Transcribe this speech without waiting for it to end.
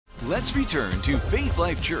Let's return to Faith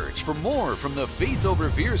Life Church for more from the Faith Over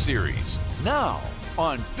Fear series. Now,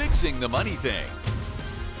 on Fixing the Money Thing.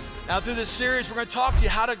 Now, through this series, we're going to talk to you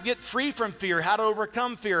how to get free from fear, how to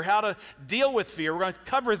overcome fear, how to deal with fear. We're going to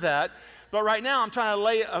cover that. But right now, I'm trying to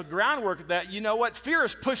lay a groundwork that, you know what, fear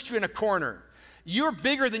has pushed you in a corner. You're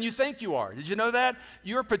bigger than you think you are. Did you know that?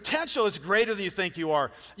 Your potential is greater than you think you are.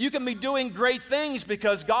 You can be doing great things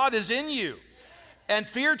because God is in you. And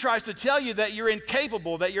fear tries to tell you that you're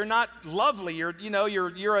incapable, that you're not lovely, you're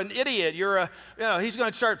an idiot, he's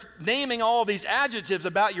going to start naming all these adjectives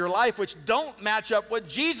about your life which don't match up what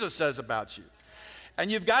Jesus says about you. And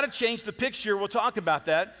you've got to change the picture. We'll talk about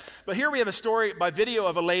that. But here we have a story by video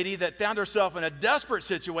of a lady that found herself in a desperate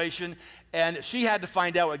situation, and she had to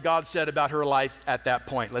find out what God said about her life at that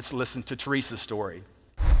point. Let's listen to Teresa's story.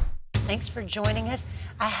 Thanks for joining us.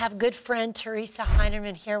 I have good friend Teresa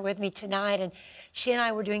Heinerman here with me tonight, and she and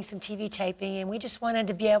I were doing some TV taping, and we just wanted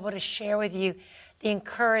to be able to share with you the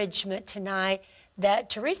encouragement tonight that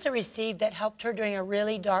Teresa received that helped her during a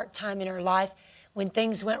really dark time in her life when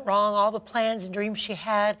things went wrong. All the plans and dreams she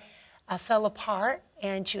had fell apart,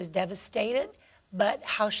 and she was devastated, but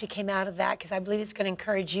how she came out of that, because I believe it's going to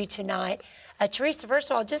encourage you tonight. Teresa, first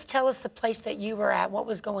of all, just tell us the place that you were at, what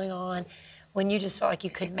was going on when you just felt like you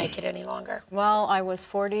couldn't make it any longer. Well, I was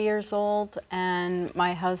 40 years old, and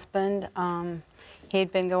my husband,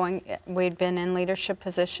 we'd been in leadership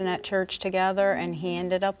position at church together, and he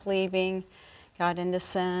ended up leaving, got into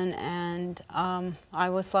sin, and I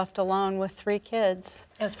was left alone with 3 kids.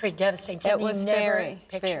 That was pretty devastating. It was very.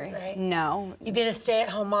 Right? No. You've been a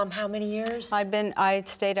stay-at-home mom how many years? I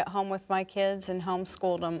stayed at home with my kids and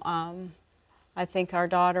homeschooled them. I think our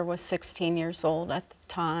daughter was 16 years old at the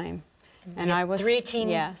time. And I was 3 teen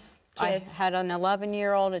yes. kids. I had an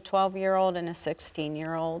 11-year-old, a 12-year-old, and a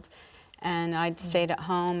 16-year-old, and I'd stayed at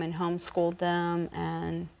home and homeschooled them,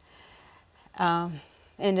 and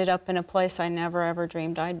ended up in a place I never ever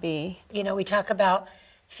dreamed I'd be. You know, we talk about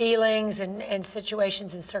feelings and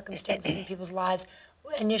situations and circumstances in people's lives.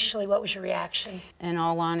 Initially, what was your reaction? In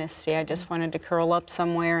all honesty, I just wanted to curl up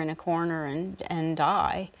somewhere in a corner and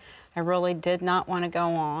die. I really did not want to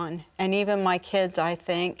go on, and even my kids, I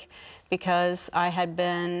think, because I had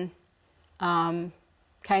been kind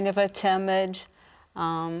of a timid,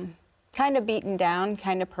 kind of beaten down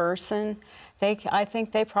kind of person. I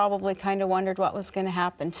think they probably kind of wondered what was going to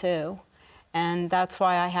happen too. And that's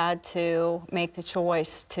why I had to make the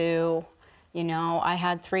choice to, you know, I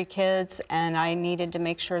had 3 kids and I needed to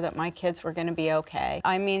make sure that my kids were going to be okay.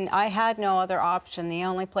 I mean, I had no other option. The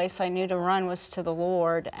only place I knew to run was to the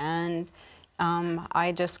Lord, and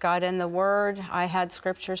I just got in the Word. I had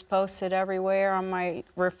scriptures posted everywhere on my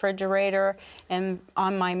refrigerator and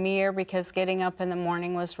on my mirror because getting up in the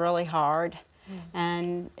morning was really hard.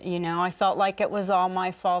 And, you know, I felt like it was all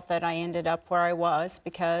my fault that I ended up where I was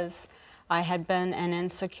because I had been an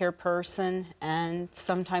insecure person, and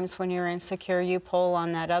sometimes when you're insecure, you pull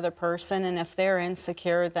on that other person, and if they're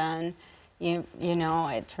insecure, then, you know,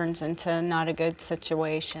 it turns into not a good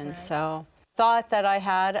situation. Right. So thought that I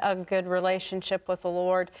had a good relationship with the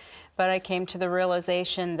Lord, but I came to the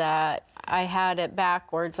realization that I had it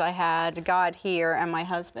backwards. I had God here and my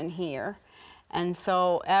husband here. And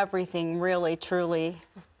so everything really, truly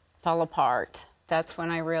fell apart. That's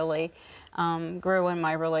when I really grew in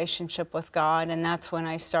my relationship with God, and that's when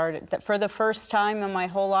I started. For the first time in my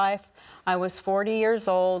whole life, I was 40 years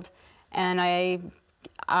old, and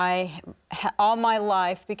all my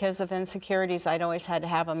life, because of insecurities, I'd always had to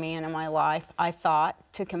have a man in my life, I thought,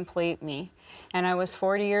 to complete me. And I was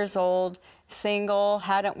 40 years old, single,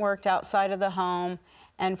 hadn't worked outside of the home,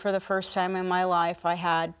 and for the first time in my life, I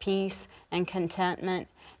had peace and contentment,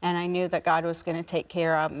 and I knew that God was going to take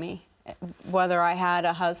care of me. Whether I had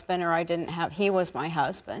a husband or I didn't have, he was my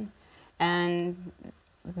husband. And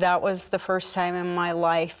that was the first time in my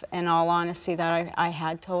life, in all honesty, that I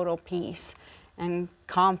had total peace and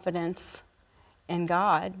confidence in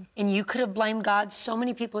God. And you could have blamed God. So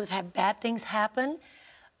many people have had bad things happen.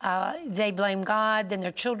 They blame God, then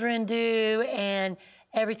their children do, and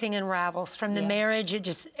everything unravels. From the marriage,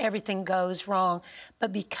 everything goes wrong.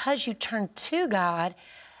 But because you turned to God,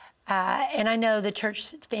 and I know the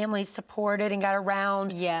church family supported and got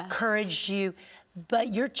around, encouraged you,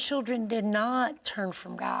 but your children did not turn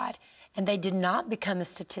from God, and they did not become a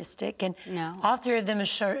statistic. And all 3 of them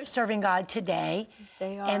are serving God today.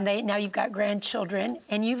 They are. And now you've got grandchildren,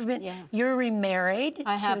 and you're remarried.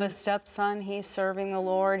 I have a stepson. He's serving the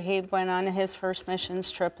Lord. He went on his first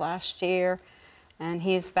missions trip last year, and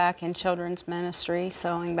he's back in children's ministry,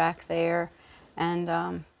 sewing back there.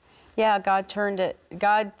 And yeah, God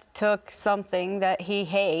took something that he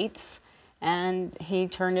hates and He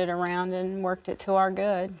turned it around and worked it to our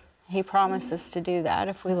good. He promises to do that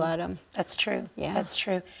if we let Him. That's true. Yeah. That's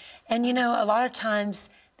true. And you know, a lot of times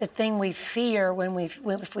the thing we fear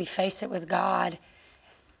if we face it with God,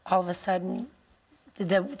 all of a sudden,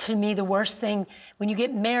 to me, the worst thing, when you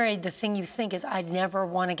get married, the thing you think is, I never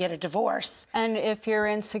want to get a divorce. And if you're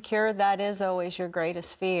insecure, that is always your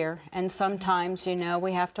greatest fear. And sometimes, you know,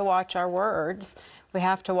 we have to watch our words. We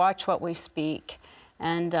have to watch what we speak.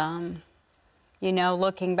 And, you know,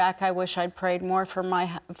 looking back, I wish I'd prayed more for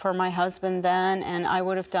my husband then, and I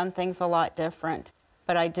would have done things a lot different.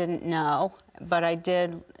 But I didn't know. But I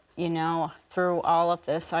did, you know, through all of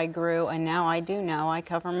this, I grew, and now I do know. I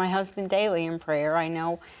cover my husband daily in prayer. I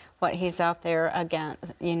know what he's out there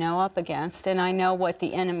up against, and I know what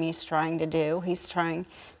the enemy's trying to do. He's trying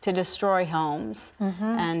to destroy homes,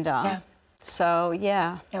 and so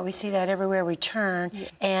yeah. Yeah, we see that everywhere we turn. Yeah.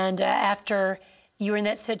 And after you were in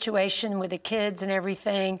that situation with the kids and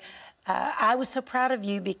everything, I was so proud of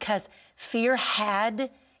you because fear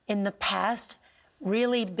had in the past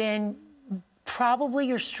really been probably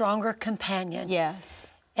your stronger companion.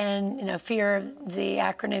 Yes. And, you know, fear, the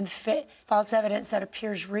acronym false evidence that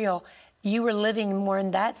appears real. You were living more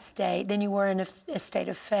in that state than you were in a state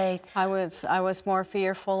of faith. I was more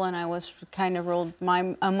fearful, and I was kind of ruled,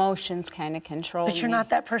 my emotions kind of controlled me. But you're not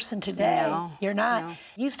that person today. No. You're not. No.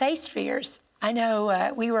 You faced fears. I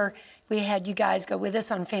know we had you guys go with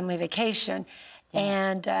us on family vacation. Yeah.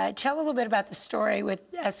 And tell a little bit about the story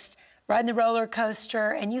with us riding the roller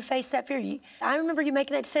coaster, and you faced that fear. I remember you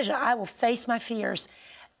making that decision. I will face my fears.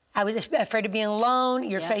 I was afraid of being alone.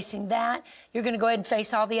 You're facing that. You're going to go ahead and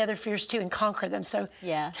face all the other fears too and conquer them. So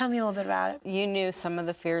tell me a little bit about it. You knew some of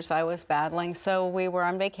the fears I was battling. So we were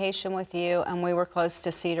on vacation with you, and we were close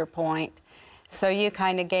to Cedar Point. So you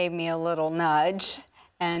kind of gave me a little nudge.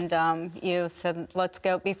 And you said, let's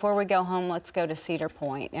go, before we go home, let's go to Cedar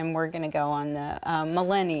Point, and we're going to go on the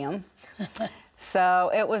Millennium. So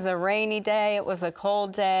it was a rainy day, it was a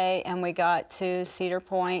cold day, and we got to Cedar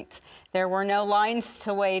Point. There were no lines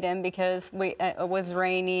to wait in because it was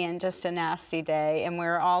rainy and just a nasty day, and we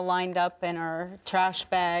were all lined up in our trash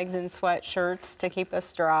bags and sweatshirts to keep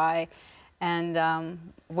us dry. And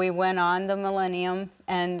we went on the Millennium,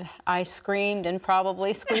 and I screamed and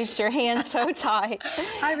probably squeezed your hand so tight.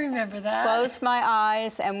 I remember that. Closed my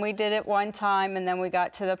eyes, and we did it one time, and then we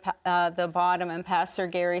got to the bottom, and Pastor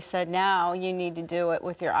Gary said, now you need to do it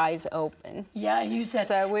with your eyes open. Yeah, you said,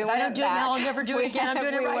 so we if went I don't do it now, I'll never do it again. I'm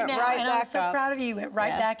doing it right now. And I was so proud of you. You went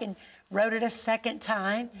right back and wrote it a second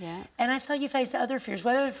time. Yeah. And I saw you face other fears.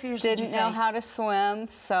 What other fears did you face? Didn't know how to swim,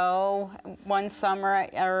 so one summer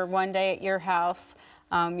or one day at your house,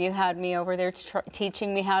 you had me over there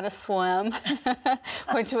teaching me how to swim,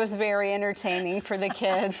 which was very entertaining for the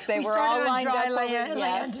kids. They were all lined up over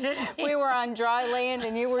yes. We were on dry land,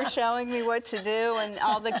 and you were showing me what to do, and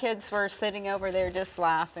all the kids were sitting over there just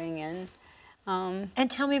laughing. And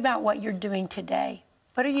tell me about what you're doing today.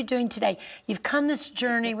 What are you doing today? You've come this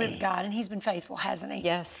journey with God, and He's been faithful, hasn't He?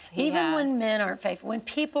 Yes, He Even has. when men aren't faithful, when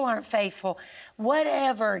people aren't faithful,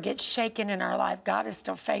 whatever gets shaken in our life, God is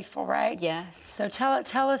still faithful, right? Yes. So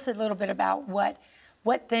tell us a little bit about what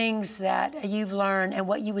things that you've learned and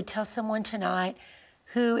what you would tell someone tonight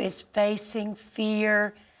who is facing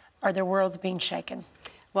fear or their world's being shaken.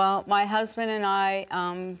 Well, my husband and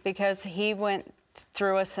I, because he went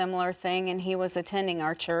through a similar thing, and he was attending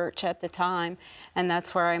our church at the time, and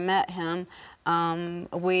that's where I met him.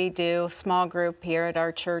 We do a small group here at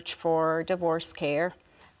our church for divorce care,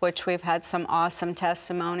 which we've had some awesome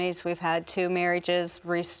testimonies. We've had 2 marriages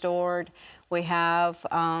restored. We have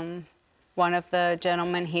one of the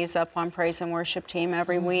gentlemen, he's up on praise and worship team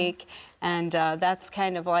every week, and that's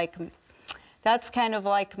kind of like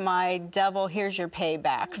my devil, here's your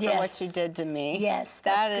payback for what you did to me. Yes,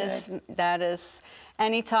 that's good. That is,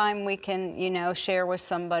 anytime we can, you know, share with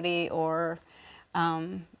somebody or,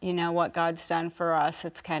 you know, what God's done for us,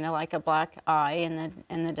 it's kind of like a black eye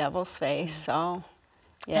in the devil's face, so,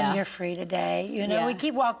 yeah. And you're free today. You know, we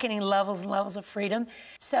keep walking in levels and levels of freedom.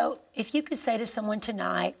 So if you could say to someone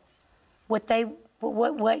tonight what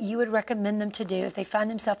you would recommend them to do if they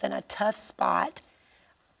find themselves in a tough spot,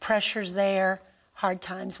 pressure's there, hard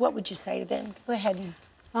times, what would you say to them? Go ahead.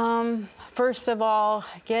 First of all,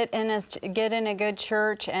 get in a good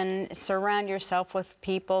church and surround yourself with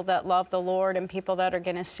people that love the Lord and people that are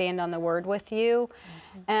going to stand on the Word with you.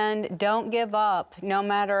 And don't give up. No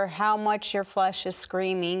matter how much your flesh is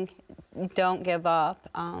screaming, don't give up.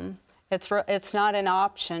 It's not an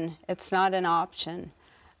option. It's not an option.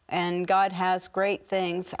 And God has great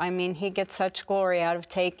things. I mean, He gets such glory out of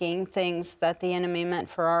taking things that the enemy meant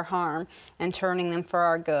for our harm and turning them for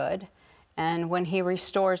our good. And when he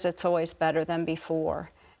restores, it's always better than before.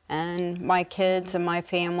 And my kids and my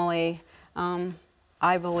family,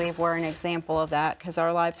 I believe we're an example of that because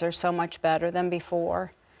our lives are so much better than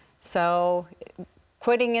before. So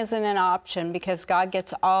quitting isn't an option because God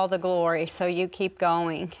gets all the glory, so you keep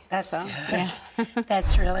going. That's so, good. Yeah.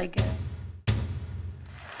 That's really good.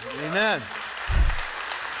 Amen.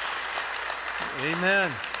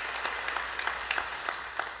 Amen.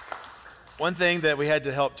 One thing that we had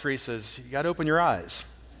to help Teresa is you got to open your eyes.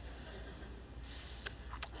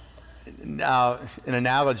 Now, an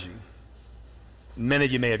analogy. Many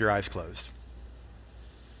of you may have your eyes closed.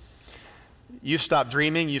 You've stopped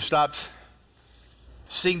dreaming. You've stopped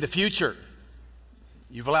seeing the future.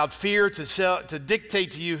 You've allowed fear to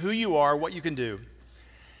dictate to you who you are, what you can do.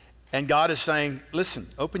 And God is saying, listen,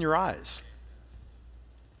 open your eyes.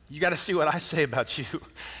 You got to see what I say about you.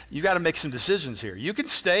 You got to make some decisions here. You can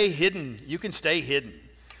stay hidden. You can stay hidden.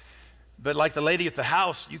 But like the lady at the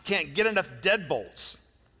house, you can't get enough deadbolts.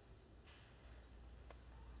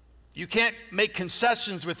 You can't make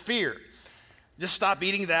concessions with fear. Just stop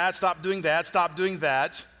eating that, stop doing that, stop doing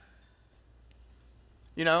that.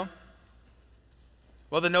 You know?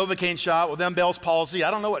 Well, the Novocaine shot, well, then Bell's palsy.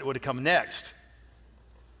 I don't know what would have come next.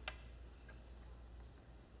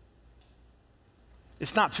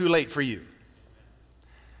 It's not too late for you.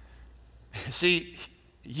 See,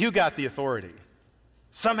 you got the authority.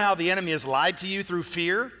 Somehow the enemy has lied to you through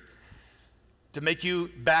fear to make you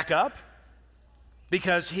back up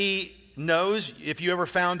because he knows if you ever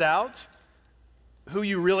found out who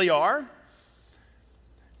you really are,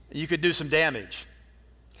 you could do some damage.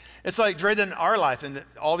 It's like Drenda in our life and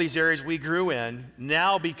all these areas we grew in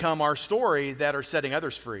now become our story that are setting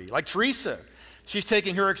others free. Like Teresa. She's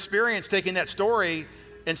taking her experience, taking that story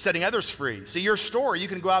and setting others free. See, your story, you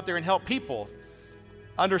can go out there and help people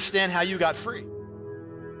understand how you got free.